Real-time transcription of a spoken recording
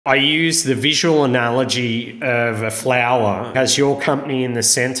I use the visual analogy of a flower as your company in the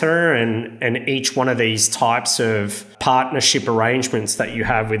center, and each one of these types of partnership arrangements that you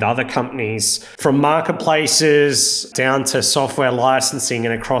have with other companies, from marketplaces down to software licensing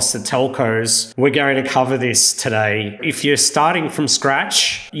and across the telcos. We're going to cover this today. If you're starting from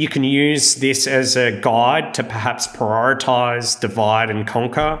scratch, you can use this as a guide to perhaps prioritize, divide and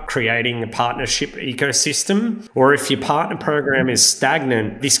conquer, creating a partnership ecosystem. Or if your partner program is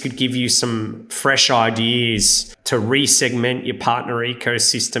stagnant, this could give you some fresh ideas to resegment your partner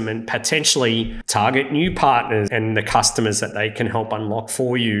ecosystem and potentially target new partners and the customers that they can help unlock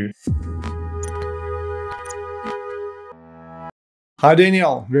for you. Hi,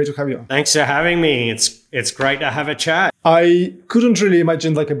 Daniel. Great to have you. Thanks for having me. It's great to have a chat. I couldn't really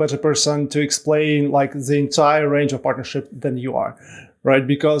imagine a better person to explain the entire range of partnership than you are, right?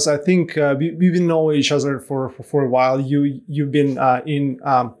 Because I think we've been knowing each other for a while. You've been in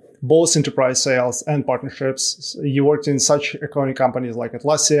both enterprise sales and partnerships. You worked in such iconic companies like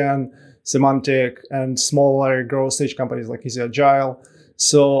Atlassian, Symantec, and smaller growth stage companies like Easy Agile.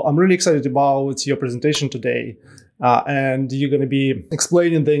 So I'm really excited about your presentation today. And you're going to be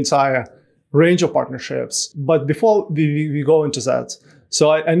explaining the entire range of partnerships. But before we go into that, so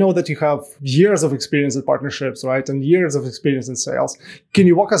I know that you have years of experience in partnerships, right? And years of experience in sales. Can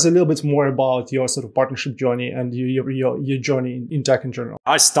you walk us a little bit more about your sort of partnership journey and your journey in tech in general?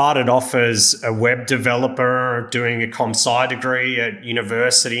 I started off as a web developer doing a comp sci degree at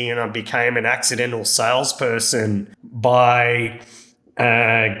university, and I became an accidental salesperson by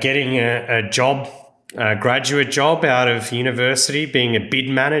getting a job, a graduate job out of university, being a bid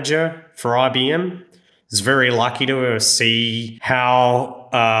manager for IBM. I was very lucky to see how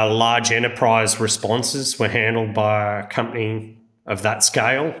large enterprise responses were handled by a company of that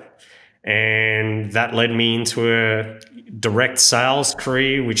scale. And that led me into a direct sales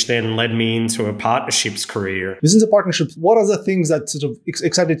career, which then led me into a partnerships career. Within the partnerships, what are the things that sort of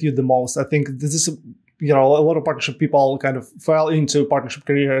excited you the most? I think this is a lot of partnership people kind of fell into partnership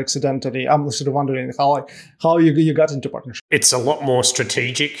career accidentally. I'm sort of wondering how you got into partnership. It's a lot more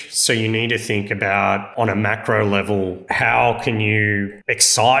strategic. So you need to think about, on a macro level, how can you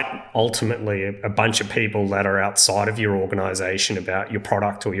excite ultimately a bunch of people that are outside of your organization about your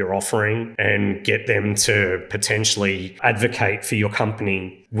product or your offering, and get them to potentially advocate for your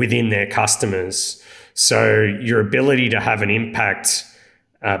company within their customers. So your ability to have an impact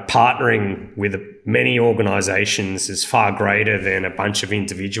partnering with many organizations is far greater than a bunch of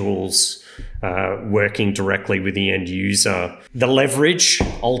individuals working directly with the end user. The leverage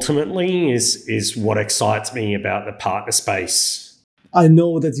ultimately is what excites me about the partner space. I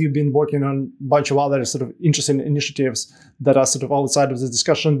know that you've been working on a bunch of other sort of interesting initiatives that are sort of outside of the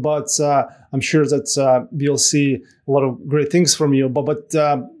discussion, but I'm sure that we'll see a lot of great things from you.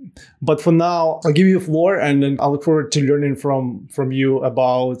 But for now, I'll give you the floor, and then I look forward to learning from you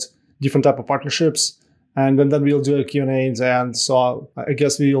about different type of partnerships. And then we'll do a Q&A in the end. So I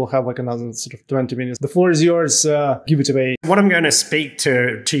guess we'll have another sort of 20 minutes. The floor is yours. Give it away. What I'm going to speak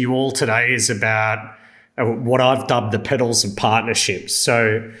to you all today is about what I've dubbed the petals of partnerships.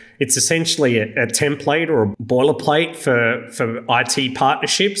 So it's essentially a template or a boilerplate for IT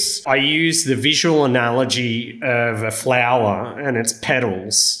partnerships. I use the visual analogy of a flower and its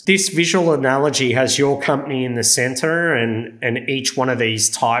petals. This visual analogy has your company in the center, and each one of these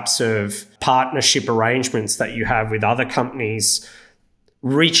types of partnership arrangements that you have with other companies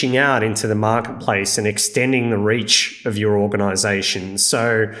reaching out into the marketplace and extending the reach of your organization.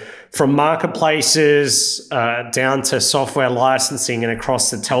 So from marketplaces down to software licensing and across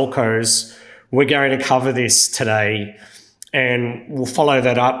the telcos, we're going to cover this today. And we'll follow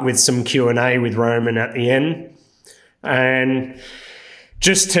that up with some Q&A with Roman at the end. And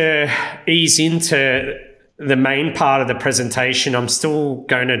just to ease into the main part of the presentation, I'm still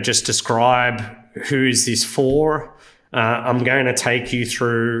going to just describe who is this for. I'm going to take you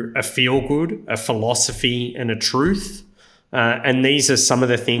through a feel-good, a philosophy, and a truth. And these are some of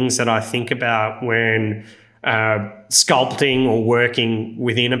the things that I think about when sculpting or working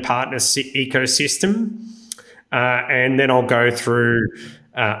within a partner ecosystem. And then I'll go through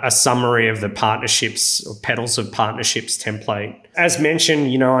a summary of the partnerships or petals of partnerships template. As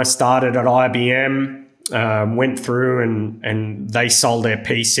mentioned, I started at IBM, went through and they sold their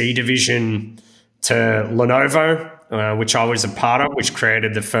PC division to Lenovo, which I was a part of, which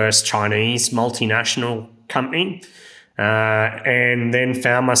created the first Chinese multinational company. And then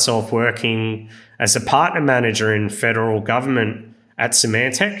found myself working as a partner manager in federal government at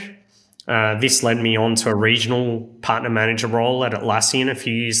Symantec. This led me on to a regional partner manager role at Atlassian a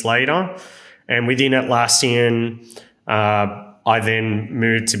few years later. And within Atlassian, I I then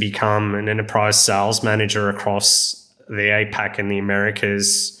moved to become an enterprise sales manager across the APAC and the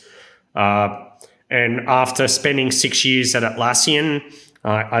Americas. And after spending 6 years at Atlassian,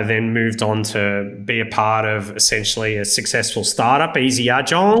 I then moved on to be a part of essentially a successful startup, Easy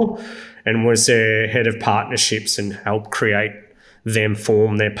Agile, and was their head of partnerships and helped create them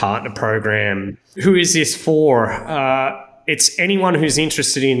form their partner program. Who is this for? It's anyone who's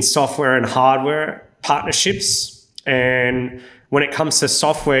interested in software and hardware partnerships. And when it comes to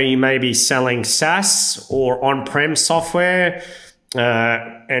software, you may be selling SaaS or on-prem software.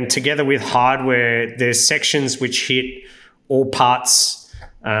 And together with hardware, there's sections which hit all parts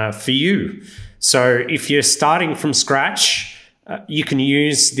for you. So if you're starting from scratch, you can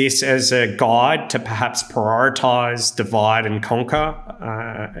use this as a guide to perhaps prioritize, divide and conquer,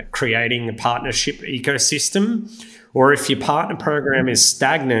 creating a partnership ecosystem. Or if your partner program is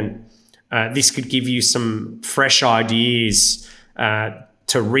stagnant, this could give you some fresh ideas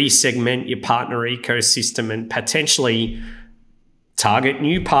to resegment your partner ecosystem and potentially target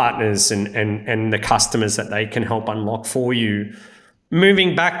new partners and the customers that they can help unlock for you.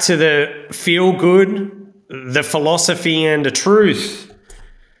 Moving back to the feel good, the philosophy and the truth.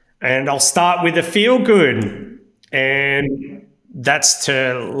 And I'll start with the feel good. And that's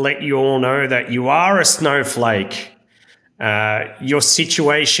to let you all know that you are a snowflake. Your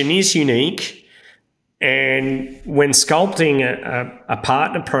situation is unique. And when sculpting a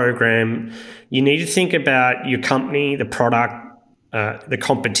partner program, you need to think about your company, the product, the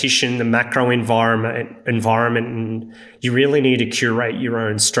competition, the macro environment, and you really need to curate your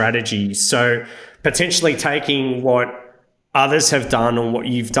own strategy. So potentially taking what others have done or what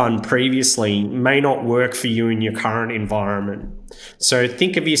you've done previously may not work for you in your current environment. So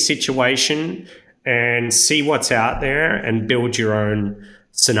think of your situation and see what's out there and build your own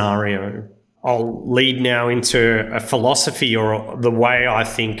scenario. I'll lead now into a philosophy or the way I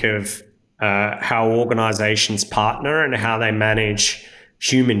think of how organizations partner and how they manage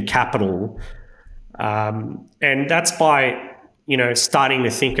human capital. And that's by, starting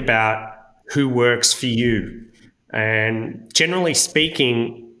to think about who works for you. And generally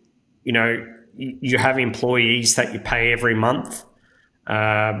speaking, you have employees that you pay every month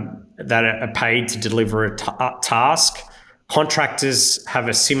that are paid to deliver a task. Contractors have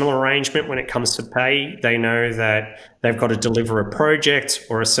a similar arrangement when it comes to pay. They know that they've got to deliver a project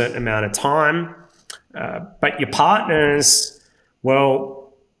or a certain amount of time. But your partners,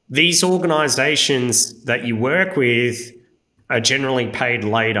 well, these organizations that you work with are generally paid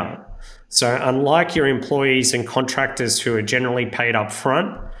later. So unlike your employees and contractors who are generally paid up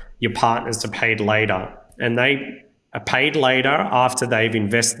front, your partners are paid later. And they are paid later after they've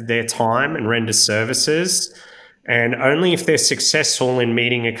invested their time and rendered services. And only if they're successful in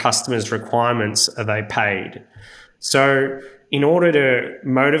meeting a customer's requirements are they paid. So in order to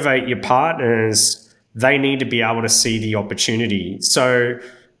motivate your partners, they need to be able to see the opportunity. So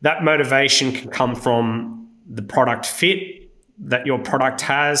that motivation can come from the product fit that your product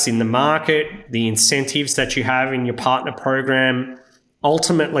has in the market, the incentives that you have in your partner program.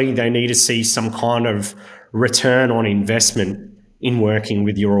 Ultimately, they need to see some kind of return on investment in working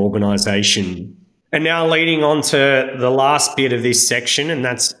with your organization. And now leading on to the last bit of this section, and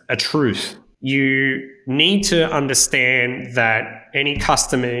that's a truth. You need to understand that any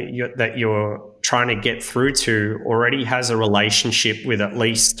customer that you're trying to get through to already has a relationship with at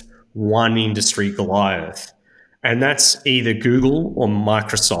least one industry Goliath, and that's either Google or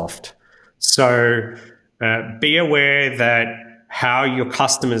Microsoft. So be aware that how your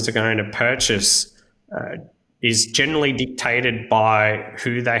customers are going to purchase is generally dictated by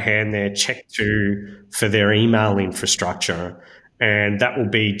who they hand their check to for their email infrastructure. And that will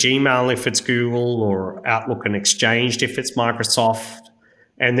be Gmail if it's Google, or Outlook and Exchange if it's Microsoft.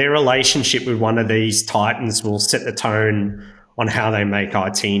 And their relationship with one of these titans will set the tone on how they make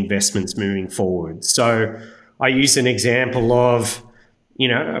IT investments moving forward. So I use an example of,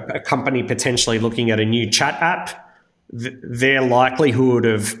 a company potentially looking at a new chat app. Their likelihood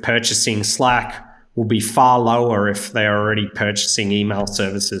of purchasing Slack will be far lower if they're already purchasing email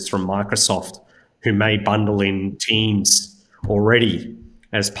services from Microsoft, who may bundle in Teams already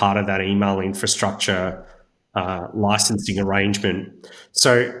as part of that email infrastructure licensing arrangement.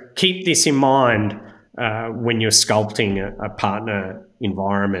 So keep this in mind when you're sculpting a partner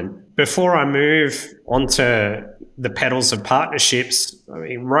environment. Before I move on to the petals of partnerships,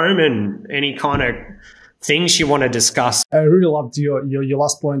 Roman, any kind of things you want to discuss? I really loved your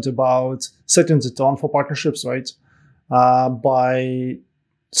last point about setting the tone for partnerships, right? By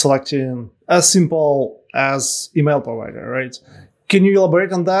selecting as simple as email provider, right? Can you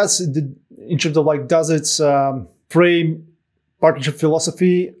elaborate on that in terms of does it frame partnership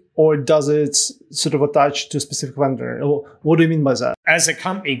philosophy, or does it sort of attach to a specific vendor? What do you mean by that? As a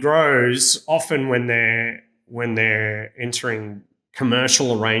company grows, often when they're entering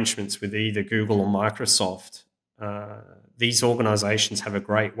commercial arrangements with either Google or Microsoft, these organizations have a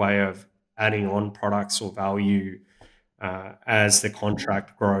great way of adding on products or value as the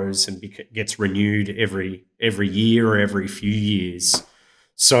contract grows and gets renewed every year or every few years.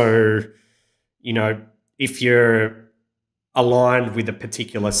 So, if you're aligned with a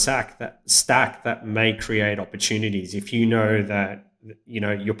particular stack that may create opportunities. If you know that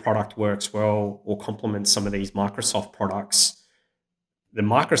your product works well or complements some of these Microsoft products, the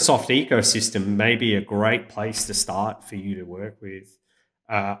Microsoft ecosystem may be a great place to start for you to work with.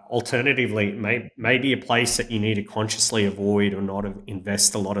 Alternatively, it may be a place that you need to consciously avoid or not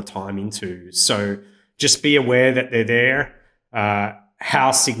invest a lot of time into. So just be aware that they're there.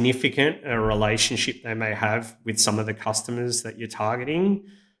 How significant a relationship they may have with some of the customers that you're targeting,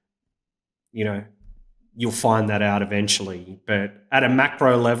 you'll find that out eventually. But at a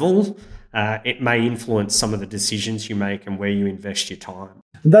macro level, it may influence some of the decisions you make and where you invest your time.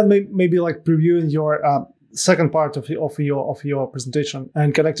 And that may be like previewing your second part of your presentation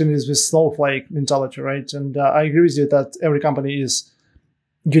and connecting this with snowflake mentality, right? And I agree with you that every company is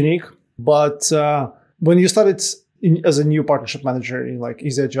unique. But when you started as a new partnership manager in like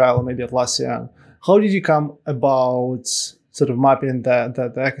Easy Agile or maybe Atlassian, how did you come about sort of mapping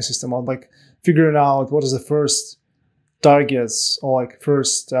the ecosystem on like figuring out what is the first targets or like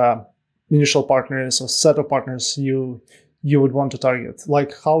first initial partners or set of partners you would want to target?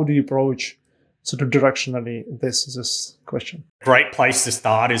 Like how do you approach sort of directionally this question? Great place to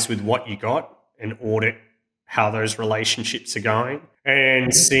start is with what you got and audit how those relationships are going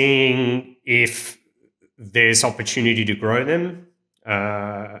and seeing if there's opportunity to grow them.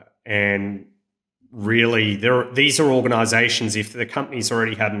 And really, these are organizations, if the company's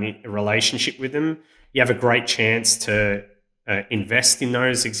already had a relationship with them, you have a great chance to invest in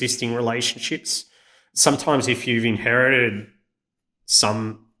those existing relationships. Sometimes if you've inherited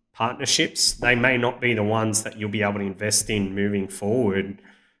some partnerships, they may not be the ones that you'll be able to invest in moving forward.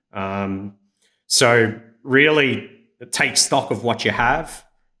 So really take stock of what you have.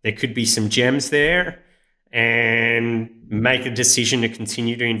 There could be some gems there, and make a decision to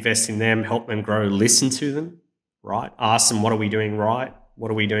continue to invest in them, help them grow, listen to them, right? Ask them, what are we doing right?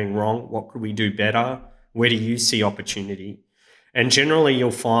 What are we doing wrong? What could we do better? Where do you see opportunity? And generally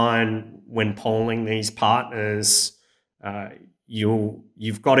you'll find when polling these partners,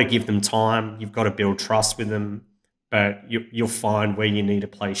 you've got to give them time. You've got to build trust with them, but you'll find where you need to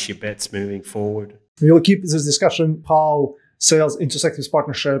place your bets moving forward. We'll keep this discussion how sales intersect with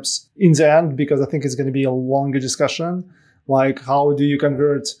partnerships in the end, because I think it's going to be a longer discussion. Like how do you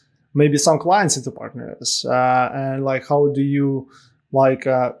convert maybe some clients into partners, and like how do you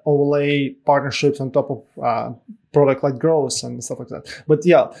overlay partnerships on top of product-led growth and stuff like that. But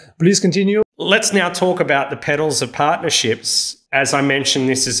yeah, please continue. Let's now talk about the petals of partnerships. As I mentioned,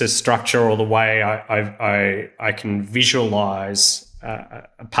 this is a structure or the way I can visualize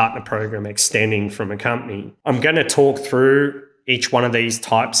a partner program extending from a company. I'm going to talk through each one of these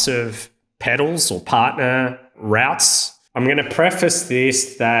types of petals or partner routes. I'm going to preface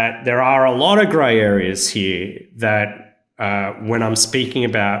this that there are a lot of gray areas here that when I'm speaking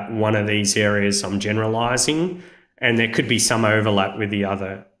about one of these areas, I'm generalizing, and there could be some overlap with the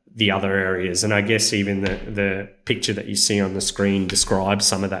other areas. And I guess even the picture that you see on the screen describes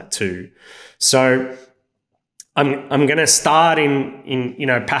some of that too. So I'm going to start in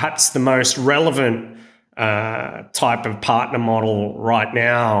perhaps the most relevant type of partner model right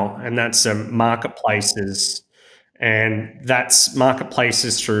now, and that's marketplaces. And that's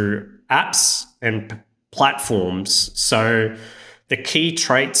marketplaces through apps and platforms. So the key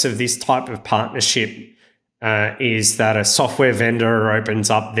traits of this type of partnership is that a software vendor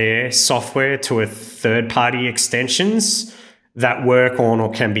opens up their software to a third-party extensions that work on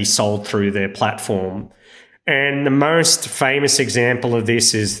or can be sold through their platform. And the most famous example of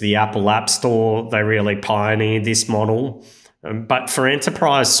this is the Apple App Store. They really pioneered this model. But for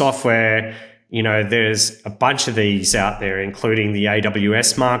enterprise software, there's a bunch of these out there, including the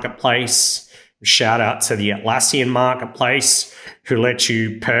AWS marketplace. Shout out to the Atlassian marketplace, who lets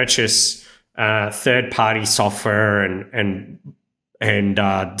you purchase third-party software and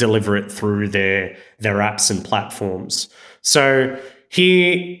deliver it through their apps and platforms. So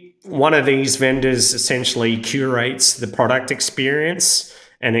here, one of these vendors essentially curates the product experience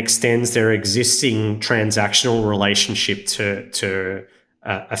and extends their existing transactional relationship to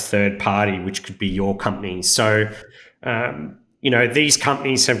a third party, which could be your company. So, these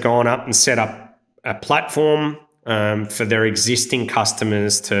companies have gone up and set up a platform for their existing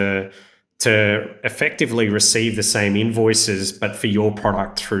customers to effectively receive the same invoices, but for your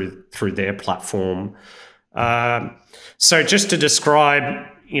product through their platform. So just to describe,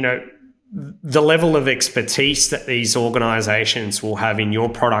 the level of expertise that these organizations will have in your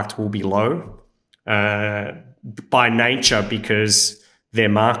product will be low by nature, because they're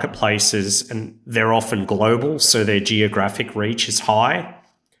marketplaces and they're often global, so their geographic reach is high.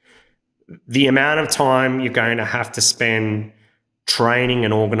 The amount of time you're going to have to spend training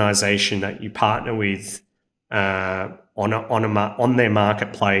an organization that you partner with on their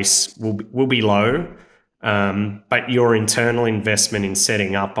marketplace will be low, but your internal investment in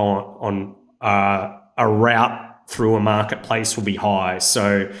setting up on a route through a marketplace will be high.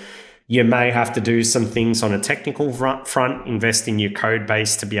 So you may have to do some things on a technical front, invest in your code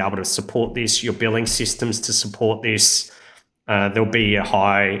base to be able to support this, your billing systems to support this. There'll be a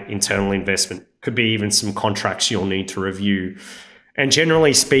high internal investment. Could be even some contracts you'll need to review. And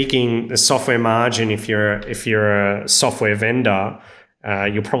generally speaking, the software margin, if you're a software vendor,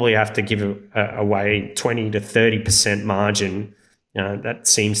 you'll probably have to give away 20 to 30% margin. That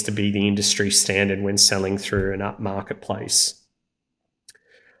seems to be the industry standard when selling through an up marketplace.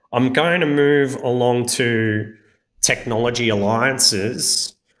 I'm going to move along to technology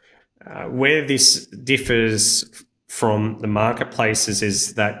alliances. Where this differs from the marketplaces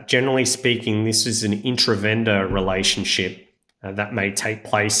is that, generally speaking, this is an intra-vendor relationship that may take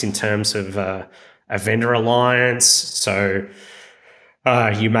place in terms of a vendor alliance. So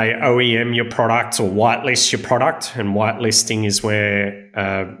you may OEM your product or whitelist your product, and whitelisting is where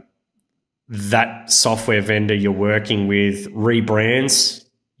that software vendor you're working with rebrands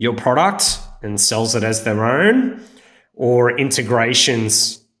your product and sells it as their own, or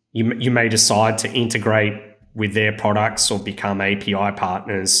integrations. You may decide to integrate with their products or become API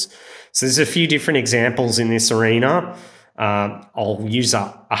partners. So there's a few different examples in this arena. I'll use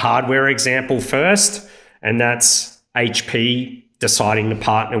a hardware example first, and that's HP deciding to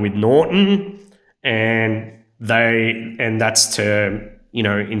partner with Norton, and that's to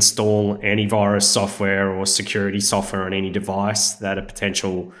install antivirus software or security software on any device that a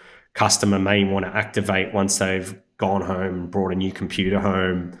potential customer may want to activate once they've gone home and brought a new computer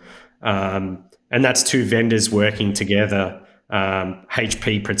home. And that's two vendors working together,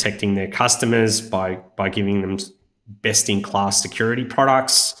 HP protecting their customers by giving them best-in-class security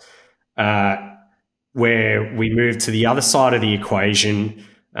products. Where we move to the other side of the equation,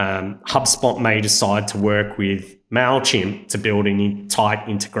 HubSpot may decide to work with MailChimp to build a tight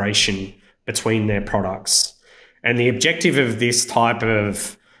integration between their products. And the objective of this type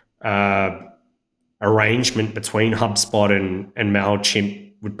of arrangement between HubSpot and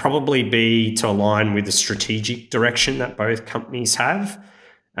MailChimp would probably be to align with the strategic direction that both companies have,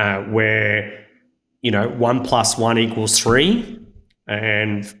 where 1 + 1 = 3.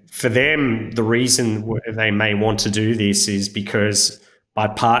 And for them, the reason they may want to do this is because by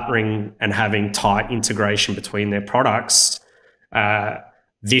partnering and having tight integration between their products,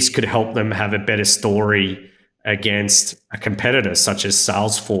 this could help them have a better story against a competitor such as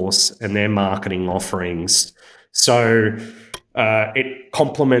Salesforce and their marketing offerings. So it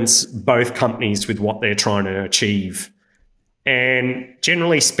complements both companies with what they're trying to achieve. And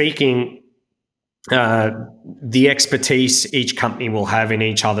generally speaking, the expertise each company will have in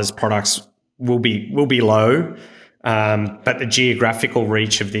each other's products will be low. But the geographical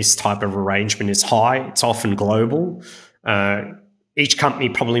reach of this type of arrangement is high. It's often global. Each company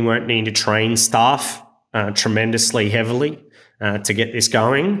probably won't need to train staff tremendously heavily to get this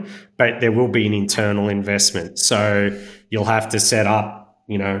going, but there will be an internal investment. So you'll have to set up,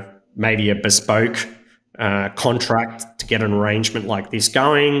 maybe a bespoke contract to get an arrangement like this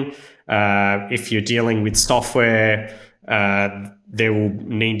going. If you're dealing with software, there will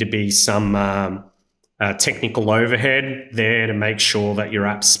need to be some technical overhead there to make sure that your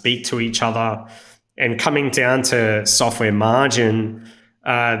apps speak to each other. And coming down to software margin,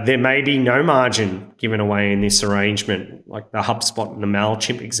 there may be no margin given away in this arrangement, like the HubSpot and the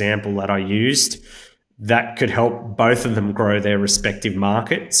MailChimp example that I used. That could help both of them grow their respective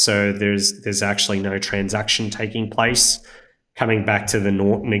market. So there's actually no transaction taking place. Coming back to the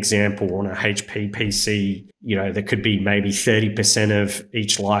Norton example on a HP PC, there could be maybe 30% of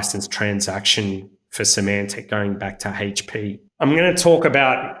each license transaction for Symantec going back to HP. I'm going to talk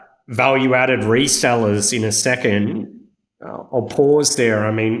about value-added resellers in a second. I'll pause there.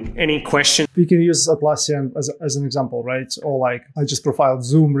 I mean, any questions? We can use Atlassian as an example, right? Or like I just profiled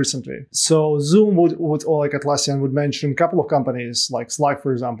Zoom recently. So Zoom would or like Atlassian would mention a couple of companies like Slack,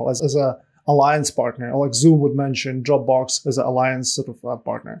 for example, as a alliance partner, or like Zoom would mention Dropbox as an alliance sort of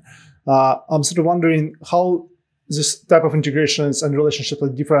partner. I'm sort of wondering how this type of integrations and relationships are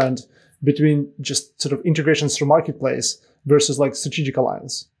different between just sort of integrations through marketplace versus like strategic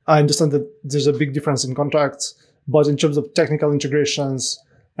alliance. I understand that there's a big difference in contracts, but in terms of technical integrations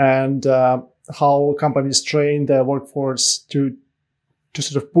and how companies train their workforce to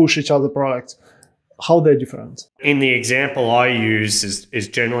sort of push each other products, how they're different. In the example I use is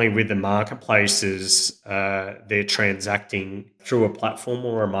generally with the marketplaces, they're transacting through a platform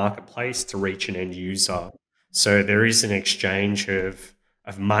or a marketplace to reach an end user. So there is an exchange of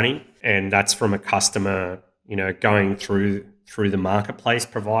money, and that's from a customer, going through the marketplace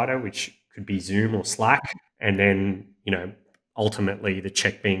provider, which could be Zoom or Slack, and then, ultimately the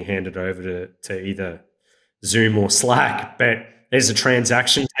check being handed over to either Zoom or Slack. But there's a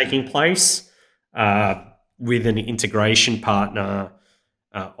transaction taking place with an integration partner.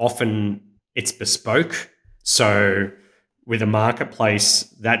 Often it's bespoke. So with a marketplace,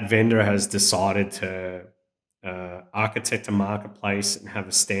 that vendor has decided to architect a marketplace and have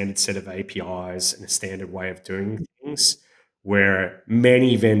a standard set of APIs and a standard way of doing things, where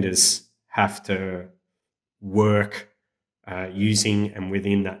many vendors have to work using and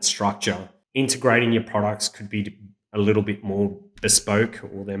within that structure. Integrating your products could be a little bit more bespoke,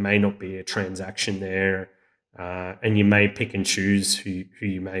 or there may not be a transaction there, and you may pick and choose who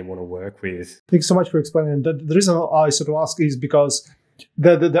you may want to work with. Thanks so much for explaining. The reason I sort of ask is because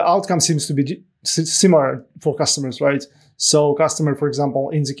the outcome seems to be similar for customers, right? So customer, for example,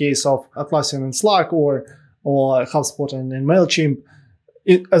 in the case of Atlassian and Slack or HubSpot and MailChimp,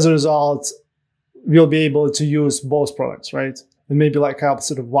 as a result, we'll be able to use both products, right? And maybe like have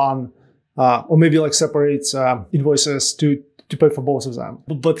sort of one, or maybe like separate invoices to pay for both of them.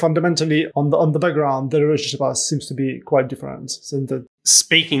 But fundamentally, on the background, the relationship seems to be quite different.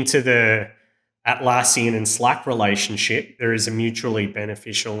 Speaking to the Atlassian and Slack relationship, there is a mutually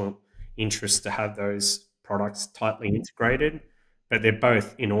beneficial interest to have those products tightly integrated, but they're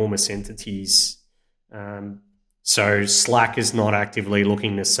both enormous entities. So Slack is not actively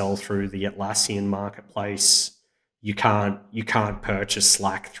looking to sell through the Atlassian marketplace. You can't purchase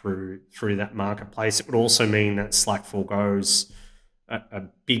Slack through that marketplace. It would also mean that Slack forgoes a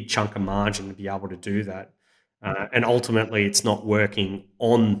big chunk of margin to be able to do that. And ultimately, it's not working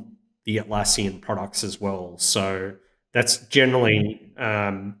on the Atlassian products as well. So that's generally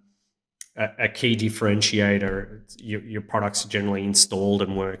a key differentiator. Your products are generally installed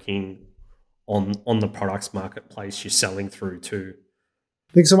and working on the products marketplace you're selling through too.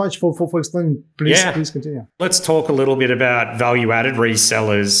 Thanks so much for explaining. Please continue. Let's talk a little bit about value-added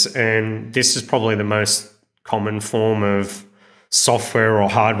resellers. And this is probably the most common form of software or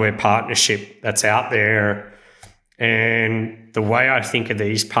hardware partnership that's out there. And the way I think of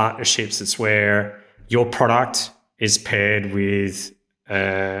these partnerships is where your product is paired with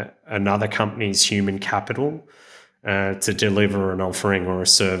another company's human capital to deliver an offering or a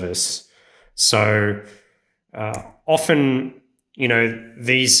service. So often,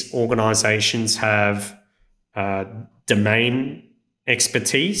 these organizations have domain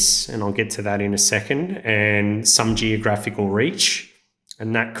expertise, and I'll get to that in a second, and some geographical reach.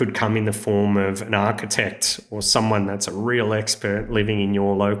 And that could come in the form of an architect or someone that's a real expert living in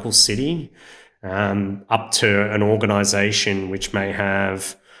your local city, up to an organization which may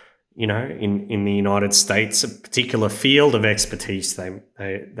have, in the United States, a particular field of expertise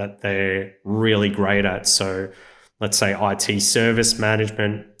that they're really great at. So let's say IT service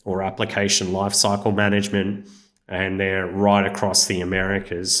management or application lifecycle management, and they're right across the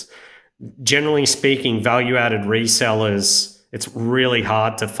Americas. Generally speaking, value-added resellers, it's really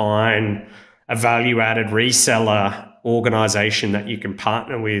hard to find a value-added reseller organization that you can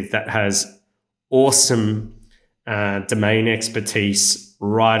partner with that has awesome domain expertise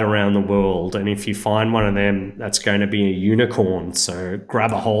right around the world. And if you find one of them, that's going to be a unicorn. So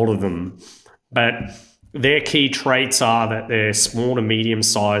grab a hold of them. But their key traits are that they're small to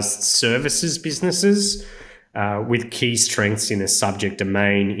medium-sized services businesses with key strengths in a subject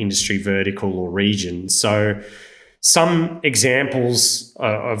domain, industry vertical, or region. So some examples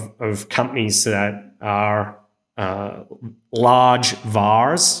of companies that are large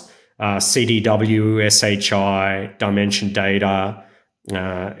VARs, CDW, SHI, Dimension Data,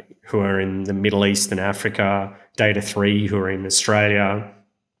 who are in the Middle East and Africa, Data3, who are in Australia,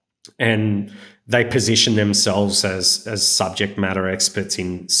 and they position themselves as subject matter experts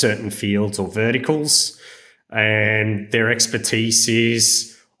in certain fields or verticals, and their expertise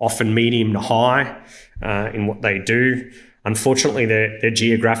is often medium to high in what they do. Unfortunately, their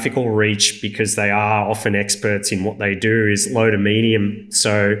geographical reach, because they are often experts in what they do, is low to medium.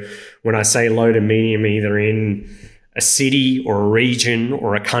 So when I say low to medium, either in a city or a region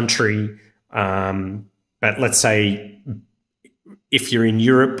or a country, but let's say if you're in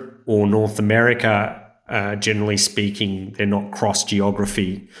Europe or North America, generally speaking, they're not cross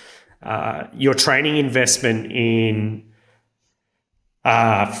geography. Your training investment in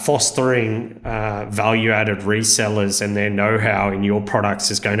fostering value-added resellers and their know-how in your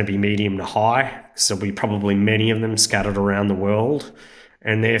products is going to be medium to high. So there'll be probably many of them scattered around the world.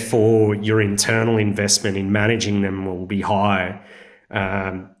 And therefore, your internal investment in managing them will be high.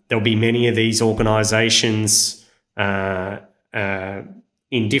 There'll be many of these organizations in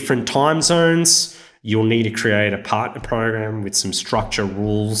different time zones. You'll need to create a partner program with some structure,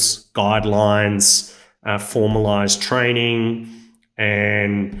 rules, guidelines, formalized training,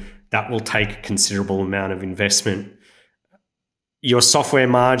 and that will take a considerable amount of investment. Your software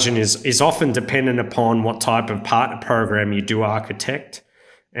margin is often dependent upon what type of partner program you do architect,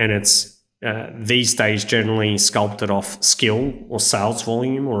 and it's these days generally sculpted off skill or sales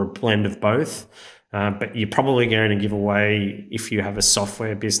volume or a blend of both. But you're probably going to give away, if you have a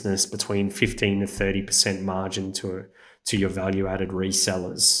software business, between 15 to 30% margin to your value-added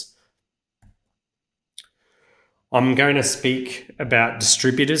resellers. I'm going to speak about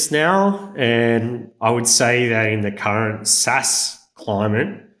distributors now, and I would say that in the current SaaS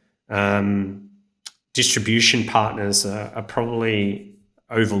climate, distribution partners are probably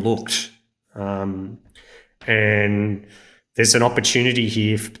overlooked. And there's an opportunity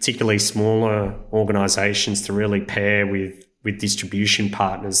here for particularly smaller organizations to really pair with distribution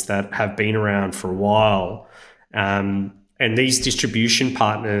partners that have been around for a while. And these distribution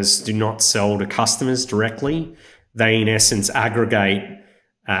partners do not sell to customers directly. They, in essence, aggregate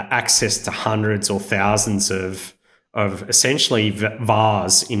access to hundreds or thousands of essentially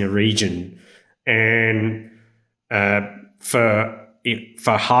VARs in a region. And for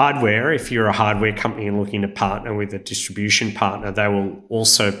hardware, if you're a hardware company and looking to partner with a distribution partner, they will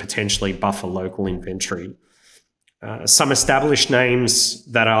also potentially buffer local inventory. Some established names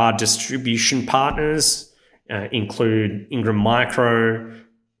that are distribution partners include Ingram Micro,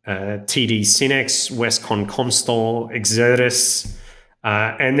 TD Synnex, Westcon Comstore, Exertis,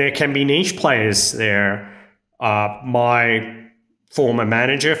 and there can be niche players there. My former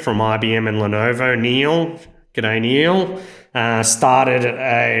manager from IBM and Lenovo, Neil, g'day Neil, started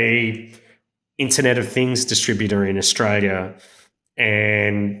a Internet of Things distributor in Australia,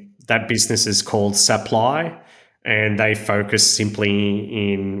 and that business is called Supply, and they focus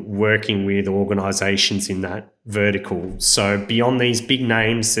simply in working with organizations in that vertical. So beyond these big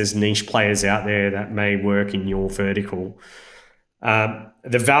names, there's niche players out there that may work in your vertical. The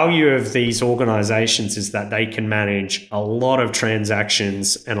value of these organizations is that they can manage a lot of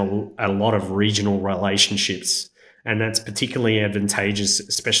transactions and a lot of regional relationships. And that's particularly advantageous,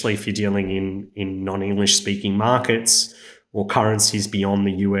 especially if you're dealing in non-English speaking markets or currencies beyond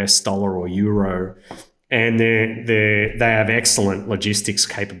the US dollar or euro. And they have excellent logistics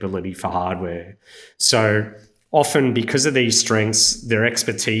capability for hardware. So often, because of these strengths, their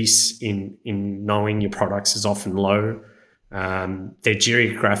expertise in knowing your products is often low. Their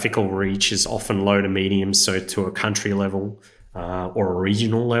geographical reach is often low to medium, so to a country level or a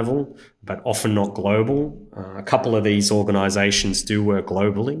regional level, but often not global. A couple of these organizations do work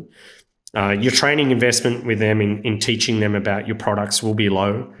globally. Your training investment with them in teaching them about your products will be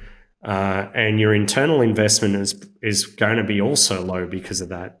low. And your internal investment is going to be also low because of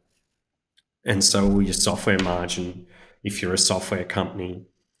that. And so will your software margin if you're a software company.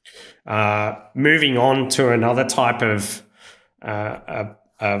 Moving on to another type of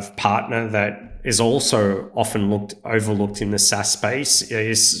partner that is also often overlooked in the SaaS space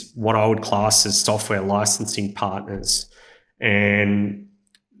is what I would class as software licensing partners. And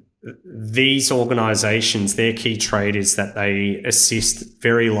these organizations, their key trait is that they assist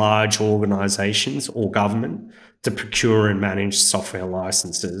very large organizations or government to procure and manage software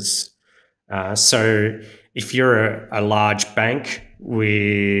licenses. So if you're a large bank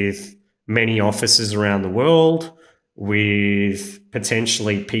with many offices around the world, with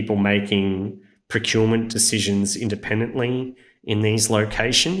potentially people making procurement decisions independently in these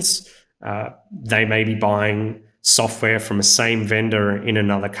locations, they may be buying software from the same vendor in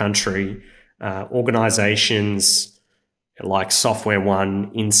another country. Organizations like Software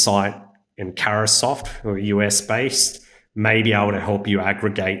One, Insight, and Carasoft, who are US-based, may be able to help you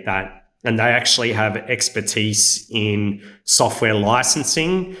aggregate that. And they actually have expertise in software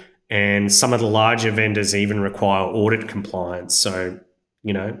licensing, and some of the larger vendors even require audit compliance. So,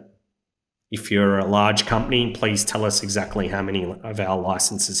 you know, if you're a large company, please tell us exactly how many of our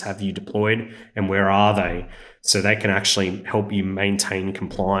licenses have you deployed and where are they, so they can actually help you maintain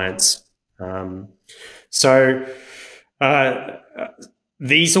compliance.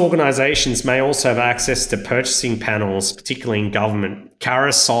 These organizations may also have access to purchasing panels, particularly in government.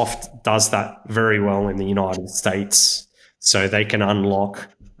 Carasoft does that very well in the United States. So they can unlock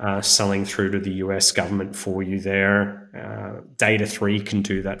selling through to the US government for you there. Data3 can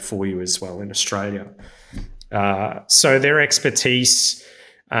do that for you as well in Australia. So their expertise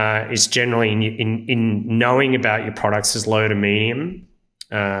is generally in knowing about your products as low to medium,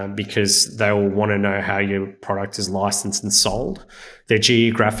 because they will want to know how your product is licensed and sold. Their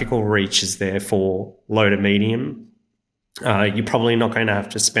geographical reach is therefore low to medium. You're probably not going to have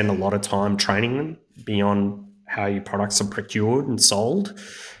to spend a lot of time training them beyond how your products are procured and sold,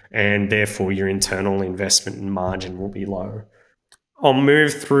 and therefore your internal investment and margin will be low. I'll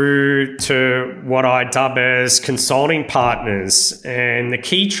move through to what I dub as consulting partners. And the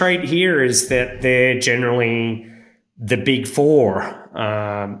key trait here is that they're generally the big four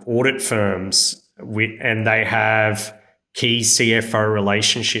audit firms, and they have key CFO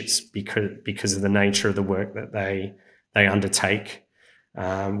relationships because of the nature of the work that they undertake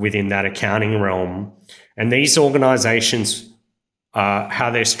within that accounting realm. And these organizations,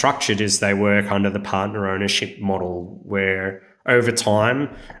 how they're structured is they work under the partner ownership model, where over time,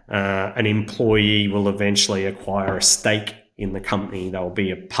 an employee will eventually acquire a stake in the company. They'll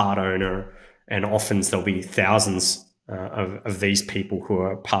be a part owner, and often there'll be thousands of these people who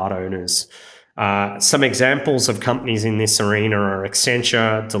are part owners. Some examples of companies in this arena are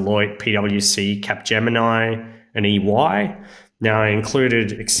Accenture, Deloitte, PwC, Capgemini, and EY. Now, I included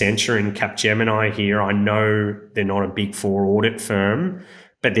Accenture and Capgemini here. I know they're not a big four audit firm,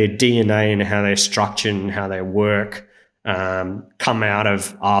 but their DNA and how they're structured and how they work come out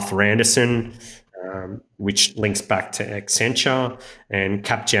of Arthur Andersen, which links back to Accenture, and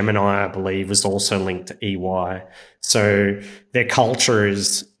Capgemini, I believe, is also linked to EY. So their culture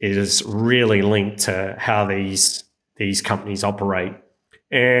is really linked to how these companies operate,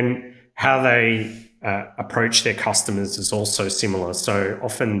 and how they approach their customers is also similar. So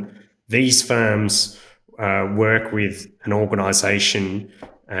often these firms work with an organization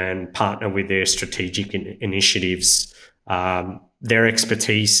and partner with their strategic initiatives. Their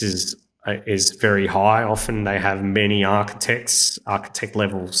expertise is very high. Often they have many architect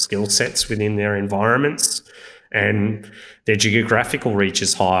level skill sets within their environments, and their geographical reach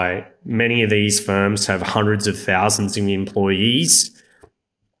is high. Many of these firms have hundreds of thousands of employees.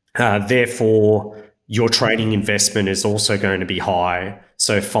 Therefore, your trading investment is also going to be high.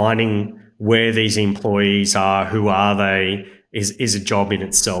 So finding where these employees are, who are they, is a job in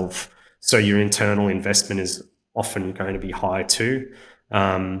itself. So your internal investment is often going to be high too.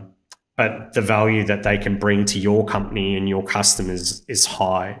 But the value that they can bring to your company and your customers is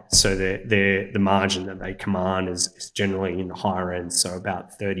high. So the margin that they command is generally in the higher end, so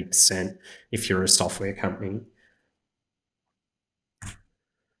about 30% if you're a software company.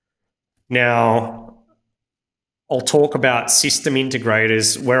 Now, I'll talk about system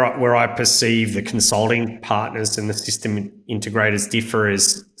integrators. Where I perceive the consulting partners and the system integrators differ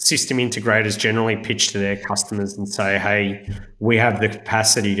is system integrators generally pitch to their customers and say, hey, we have the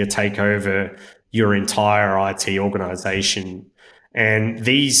capacity to take over your entire IT organization. And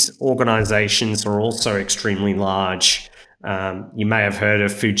these organizations are also extremely large. You may have heard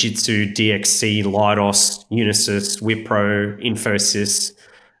of Fujitsu, DXC, Leidos, Unisys, Wipro, Infosys.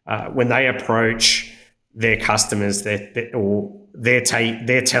 When they approach their customers, they're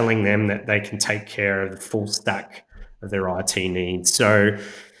telling them that they can take care of the full stack of their IT needs. So,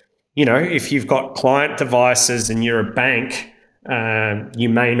 you know, if you've got client devices and you're a bank, you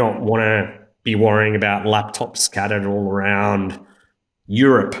may not want to be worrying about laptops scattered all around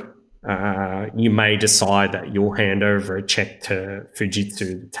Europe. You may decide that you'll hand over a check to Fujitsu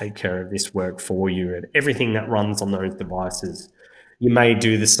to take care of this work for you and everything that runs on those devices. You may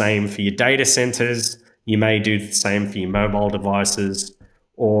do the same for your data centers. You may do the same for your mobile devices,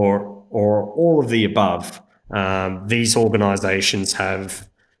 or all of the above. These organizations have,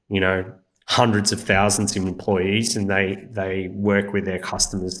 you know, hundreds of thousands of employees, and they work with their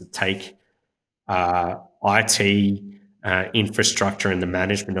customers to take IT infrastructure and the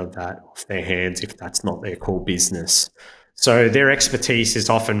management of that off their hands if that's not their core business. So their expertise is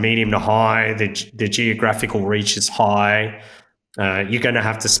often medium to high. The geographical reach is high. You're going to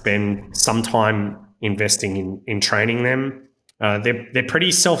have to spend some time investing in training them. They're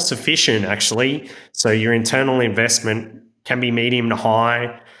pretty self-sufficient, actually. So your internal investment can be medium to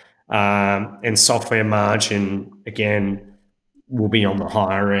high, and software margin, again, will be on the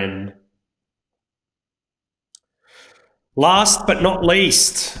higher end. Last but not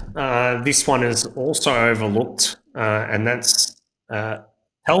least, this one is also overlooked, and that's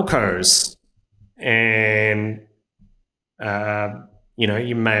telcos. And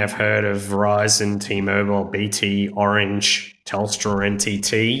You may have heard of Verizon, T-Mobile, BT, Orange, Telstra,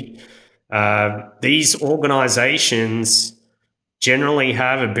 NTT. These organizations generally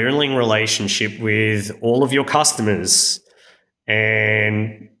have a billing relationship with all of your customers.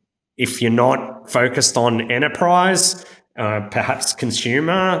 And if you're not focused on enterprise, perhaps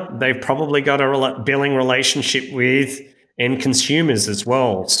consumer, they've probably got a billing relationship with end consumers as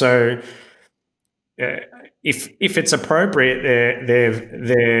well. So if it's appropriate,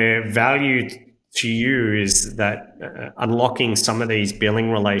 their value to you is that unlocking some of these billing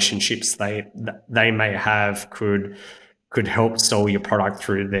relationships they may have could help sell your product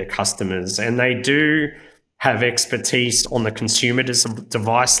through their customers. And they do have expertise on the consumer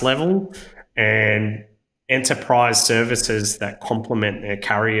device level and enterprise services that complement their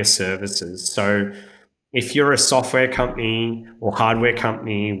carrier services. So if you're a software company or hardware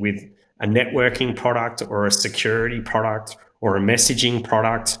company with a networking product or a security product or a messaging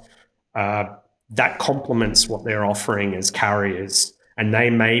product, that complements what they're offering as carriers. And they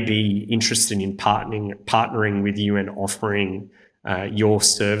may be interested in partnering with you and offering your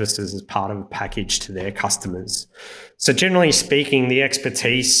services as part of a package to their customers. So generally speaking, the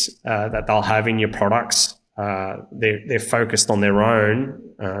expertise that they'll have in your products, they're focused on their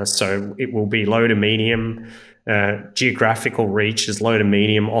own. So it will be low to medium. Geographical reach is low to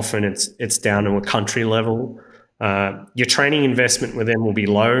medium. Often it's down to a country level. Your training investment with them will be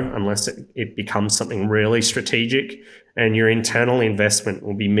low unless it becomes something really strategic, and your internal investment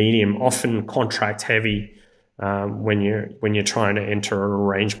will be medium, often contract heavy when you're trying to enter an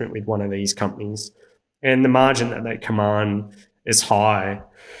arrangement with one of these companies, and the margin that they command is high.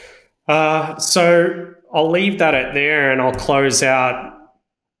 So I'll leave that at there, and I'll close out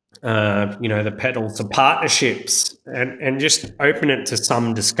the petals of partnerships and just open it to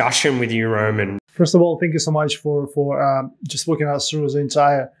some discussion with you, Roman. First of all, thank you so much for just walking us through the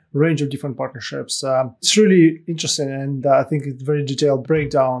entire range of different partnerships. It's really interesting, and I think it's very detailed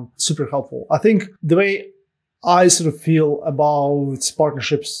breakdown, super helpful. I think the way I sort of feel about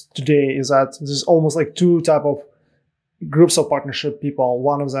partnerships today is that there's almost like two type of groups of partnership people.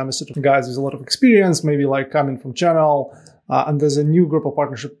 One of them is sort of guys with a lot of experience, maybe like coming from channel, and there's a new group of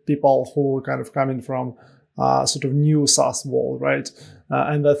partnership people who are kind of coming from sort of new SaaS world, right?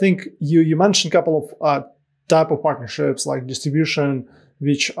 And I think you mentioned a couple of type of partnerships like distribution,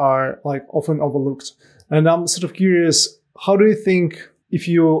 which are like often overlooked. And I'm sort of curious, how do you think if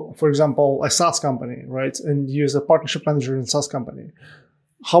you, for example, a SaaS company, right, and you as a partnership manager in a SaaS company,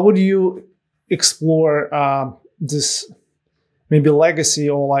 how would you explore this maybe legacy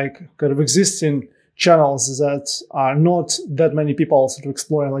or like kind of existing channels that are not that many people sort of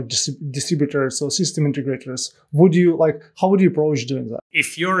exploring, like distributors or system integrators? How would you approach doing that?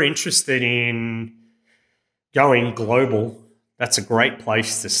 If you're interested in going global, that's a great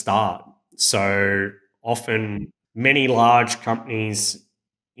place to start. So often many large companies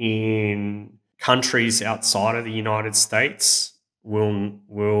in countries outside of the United States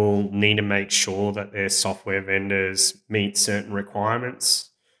will need to make sure that their software vendors meet certain requirements.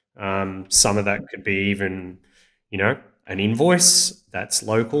 Some of that could be even, an invoice that's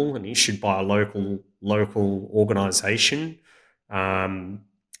local and issued by a local organization.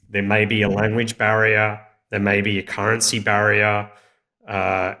 There may be a language barrier. There may be a currency barrier.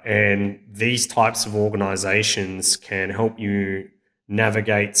 And these types of organizations can help you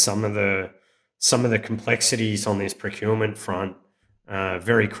navigate some of the complexities on this procurement front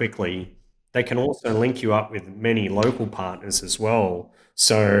very quickly. They can also link you up with many local partners as well.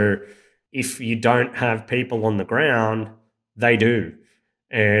 So if you don't have people on the ground, they do.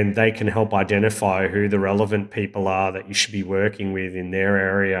 And they can help identify who the relevant people are that you should be working with in their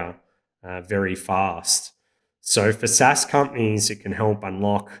area very fast. So for SaaS companies, it can help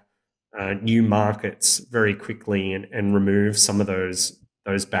unlock new markets very quickly and remove some of those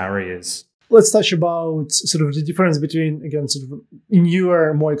barriers. Let's touch about sort of the difference between, again, sort of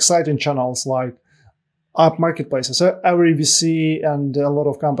newer, more exciting channels like app marketplaces. So every VC and a lot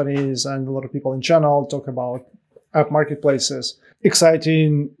of companies and a lot of people in channel talk about app marketplaces.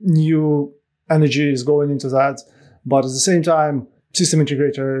 Exciting new energy is going into that. But at the same time, system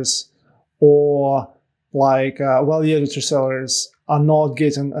integrators or like value-added resellers are not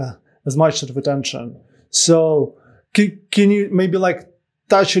getting as much sort of attention. So can you maybe like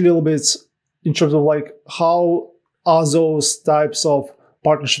touch a little bit in terms of like how are those types of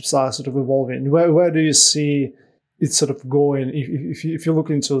partnerships are sort of evolving? Where do you see it sort of going if you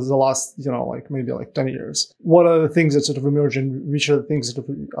look into the last, like maybe like 10 years? What are the things that sort of emerging? Which are the things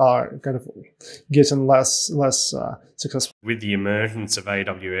that are kind of getting less successful? With the emergence of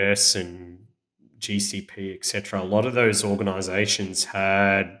AWS and GCP, etc., a lot of those organizations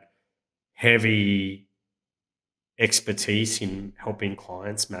had heavy expertise in helping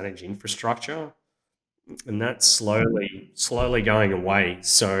clients manage infrastructure, and that's slowly going away.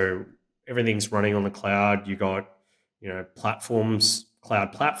 So everything's running on the cloud. You got, platforms,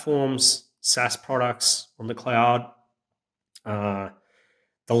 cloud platforms, SaaS products on the cloud. The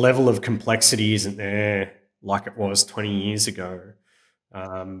level of complexity isn't there like it was 20 years ago.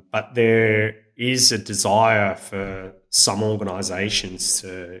 But there is a desire for some organizations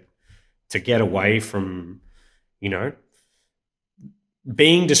to get away from,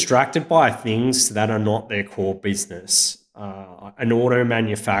 being distracted by things that are not their core business. An auto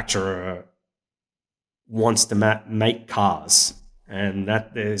manufacturer wants to make cars, and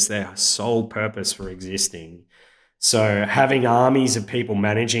that is their sole purpose for existing. So having armies of people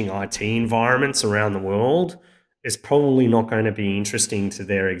managing IT environments around the world is probably not going to be interesting to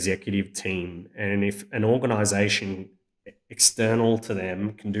their executive team. And if an organization external to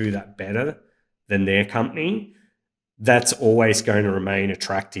them can do that better than their company, that's always going to remain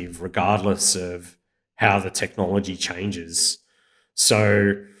attractive regardless of how the technology changes.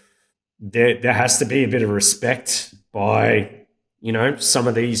 So there has to be a bit of respect by, some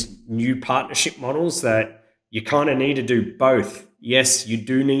of these new partnership models that you kind of need to do both. Yes, you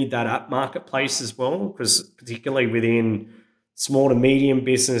do need that app marketplace as well, because particularly within small to medium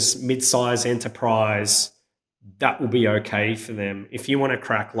business, mid-size enterprise, that will be okay for them. If you want to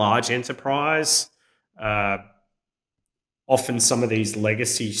crack large enterprise, often some of these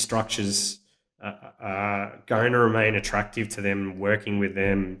legacy structures are going to remain attractive to them, working with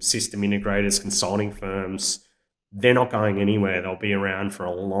them, system integrators, consulting firms. They're not going anywhere. They'll be around for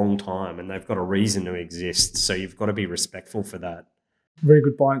a long time, and they've got a reason to exist. So you've got to be respectful for that. Very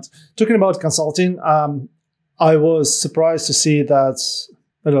good point. Talking about consulting, I was surprised to see that,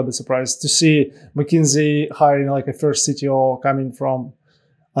 a little bit surprised to see McKinsey hiring like a first CTO coming from,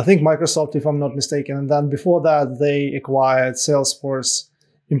 I think, Microsoft, if I'm not mistaken. And then before that, they acquired Salesforce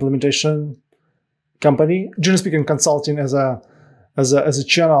implementation company. Generally speaking, consulting as a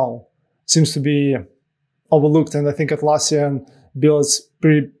channel seems to be overlooked. And I think Atlassian builds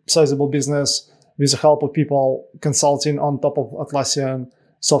pretty sizable business with the help of people consulting on top of Atlassian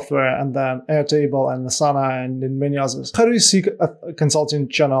software, and then Airtable and Asana and many others. How do you see a consulting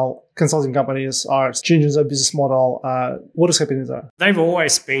companies are changing their business model? What is happening there? They've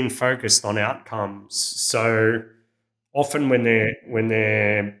always been focused on outcomes. So often when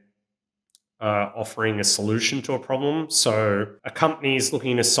they're offering a solution to a problem. So a company is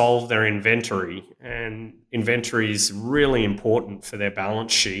looking to solve their inventory, and inventory is really important for their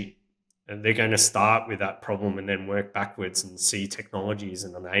balance sheet. And they're going to start with that problem and then work backwards and see technology as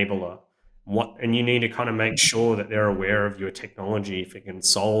an enabler. And you need to kind of make sure that they're aware of your technology if it can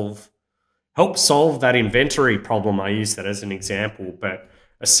help solve that inventory problem. I use that as an example, but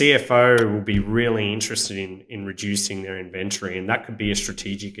a CFO will be really interested in reducing their inventory, and that could be a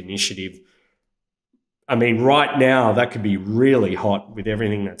strategic initiative. I mean, right now, that could be really hot with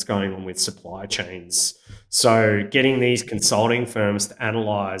everything that's going on with supply chains. So getting these consulting firms to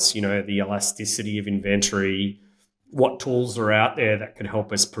analyze, the elasticity of inventory, what tools are out there that could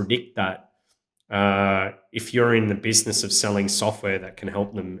help us predict that. If you're in the business of selling software that can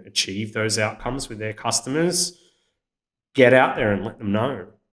help them achieve those outcomes with their customers, get out there and let them know.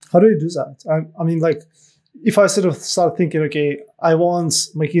 How do you do that? I mean, like, if I sort of start thinking, okay, I want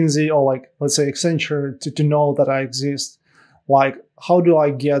McKinsey or like, let's say Accenture to know that I exist, like, how do I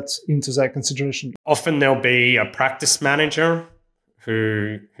get into that consideration? Often there'll be a practice manager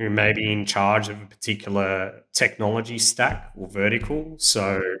who may be in charge of a particular technology stack or vertical.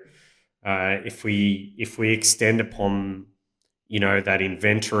 So if we extend upon, that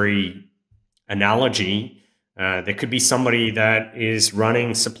inventory analogy, there could be somebody that is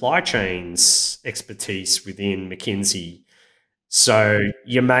running supply chains expertise within McKinsey. So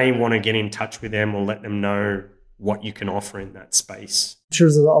you may want to get in touch with them or let them know what you can offer in that space. Sure,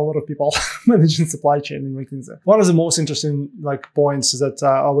 there's a lot of people managing supply chain in McKinsey. One of the most interesting points that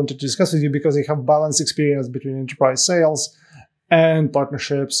I wanted to discuss with you, because you have balanced experience between enterprise sales and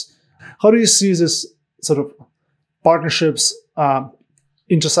partnerships. How do you see this sort of partnerships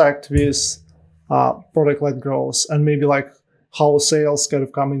intersect with product-led growth, and maybe how sales kind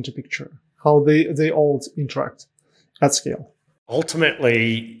of come into picture, how they all interact at scale?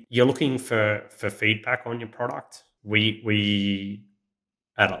 Ultimately, you're looking for feedback on your product. We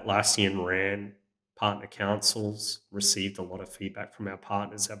at Atlassian ran partner councils, received a lot of feedback from our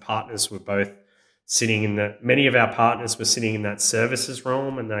partners. Our partners were both many of our partners were sitting in that services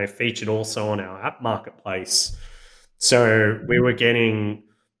realm, and they featured also on our app marketplace. So we were getting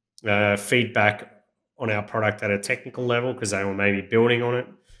feedback on our product at a technical level because they were maybe building on it.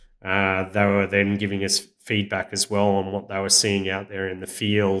 They were then giving us feedback as well on what they were seeing out there in the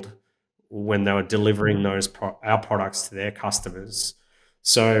field when they were delivering our products to their customers.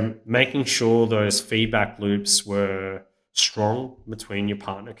 So making sure those feedback loops were strong between your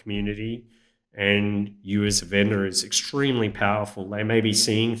partner community and you as a vendor is extremely powerful. They may be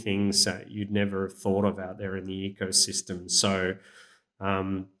seeing things that you'd never have thought of out there in the ecosystem. So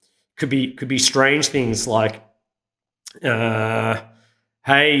could be strange things like,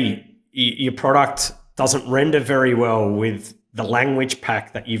 hey, your product doesn't render very well with the language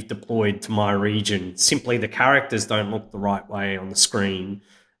pack that you've deployed to my region. Simply the characters don't look the right way on the screen.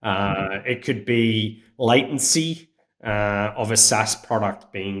 It could be latency of a SaaS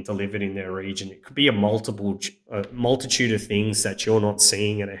product being delivered in their region. It could be a multitude of things that you're not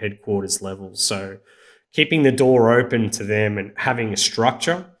seeing at a headquarters level. So keeping the door open to them and having a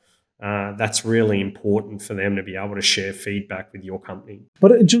structure, that's really important for them to be able to share feedback with your company.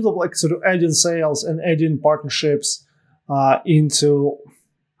 But in terms of like sort of adding sales and adding partnerships into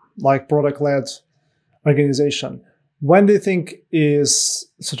like product-led organization, when do you think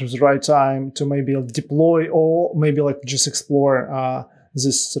is sort of the right time to maybe deploy or maybe like just explore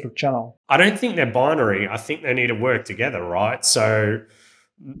this sort of channel? I don't think they're binary. I think they need to work together, right? So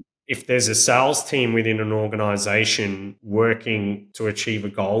if there's a sales team within an organization working to achieve a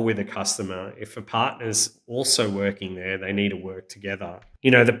goal with a customer, if a partner's also working there, they need to work together.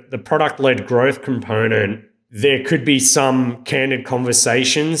 You know, the product-led growth component, there could be some candid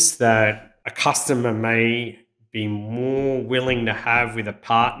conversations that a customer may be more willing to have with a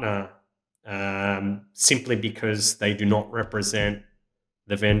partner simply because they do not represent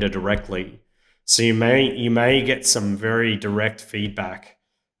the vendor directly. So you may get some very direct feedback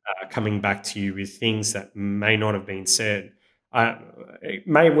coming back to you with things that may not have been said. It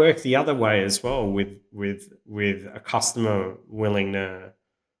may work the other way as well with a customer willing to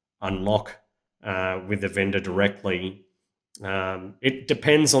unlock with the vendor directly. It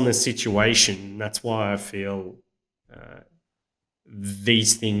depends on the situation. That's why I feel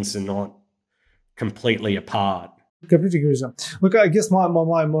these things are not completely apart. Completely agree with that. Look, I guess my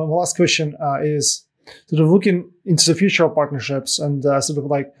last question is sort of looking into the future of partnerships and sort of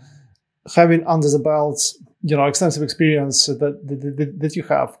like having under the belt, you know, extensive experience that you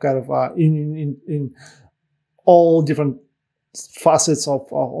have kind of in all different facets of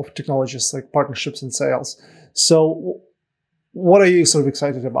technologies like partnerships and sales. So what are you sort of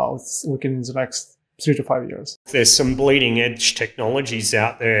excited about looking in the next 3 to 5 years? There's some bleeding edge technologies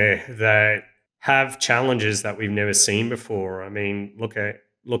out there that have challenges that we've never seen before. I mean, look at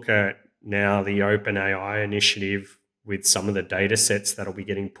now the OpenAI initiative with some of the data sets that'll be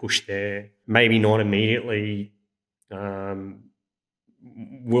getting pushed there. Maybe not immediately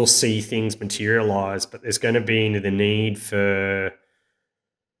we'll see things materialize, but there's going to be the need for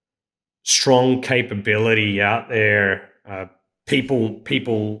strong capability out there, people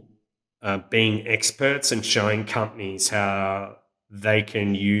being experts and showing companies how they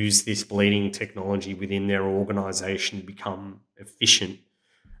can use this bleeding technology within their organization to become efficient.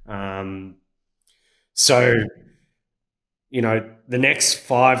 So, you know, the next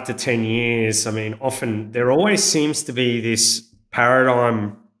 5 to 10 years, I mean, often there always seems to be this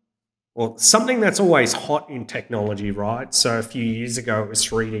paradigm or something that's always hot in technology, right? So a few years ago, it was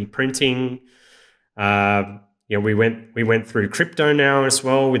 3D printing. You know, we went through crypto now as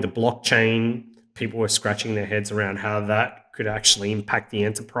well with the blockchain. People were scratching their heads around how that could actually impact the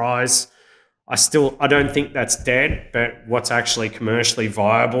enterprise. I don't think that's dead, but what's actually commercially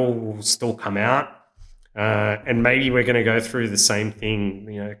viable will still come out. And maybe we're going to go through the same thing.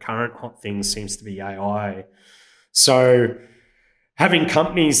 You know, current hot thing seems to be AI. So having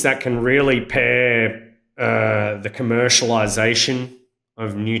companies that can really pair the commercialization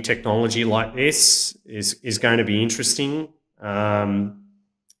of new technology like this is going to be interesting. I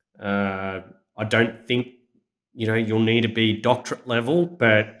don't think, you know, you'll need to be doctorate level,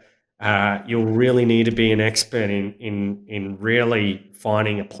 but you'll really need to be an expert in really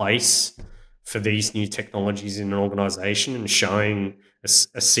finding a place for these new technologies in an organization and showing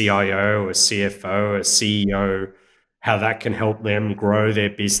a CIO, a CFO, a CEO, how that can help them grow their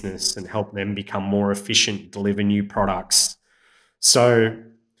business and help them become more efficient, deliver new products. So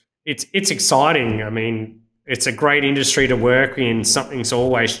it's exciting. I mean, it's a great industry to work in. Something's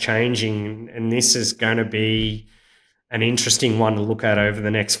always changing, and this is going to be an interesting one to look at over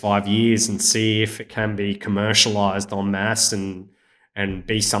the next 5 years and see if it can be commercialized en masse and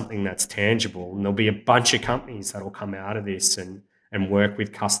be something that's tangible. And there'll be a bunch of companies that'll come out of this and work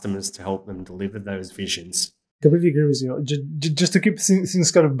with customers to help them deliver those visions. Completely agree with you. Just to keep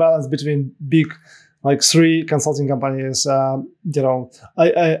things kind of balanced between big, like 3 consulting companies, I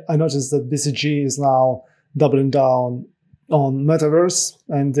noticed that BCG is now doubling down on metaverse,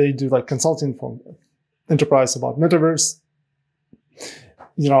 and they do like consulting for enterprise about metaverse.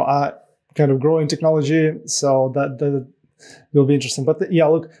 Kind of growing technology, so that will be interesting. But yeah,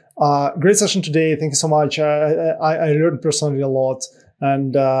 look, great session today. Thank you so much. I learned personally a lot,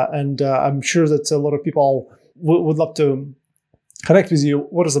 and I'm sure that a lot of people would love to connect with you.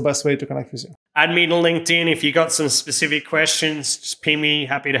 What is the best way to connect with you? Add me to LinkedIn. If you got some specific questions, just ping me.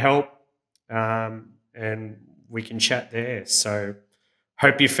 Happy to help, and we can chat there. So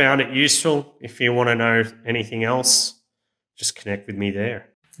hope you found it useful. If you want to know anything else, just connect with me there.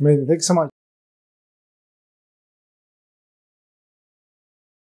 Amazing. Thanks so much.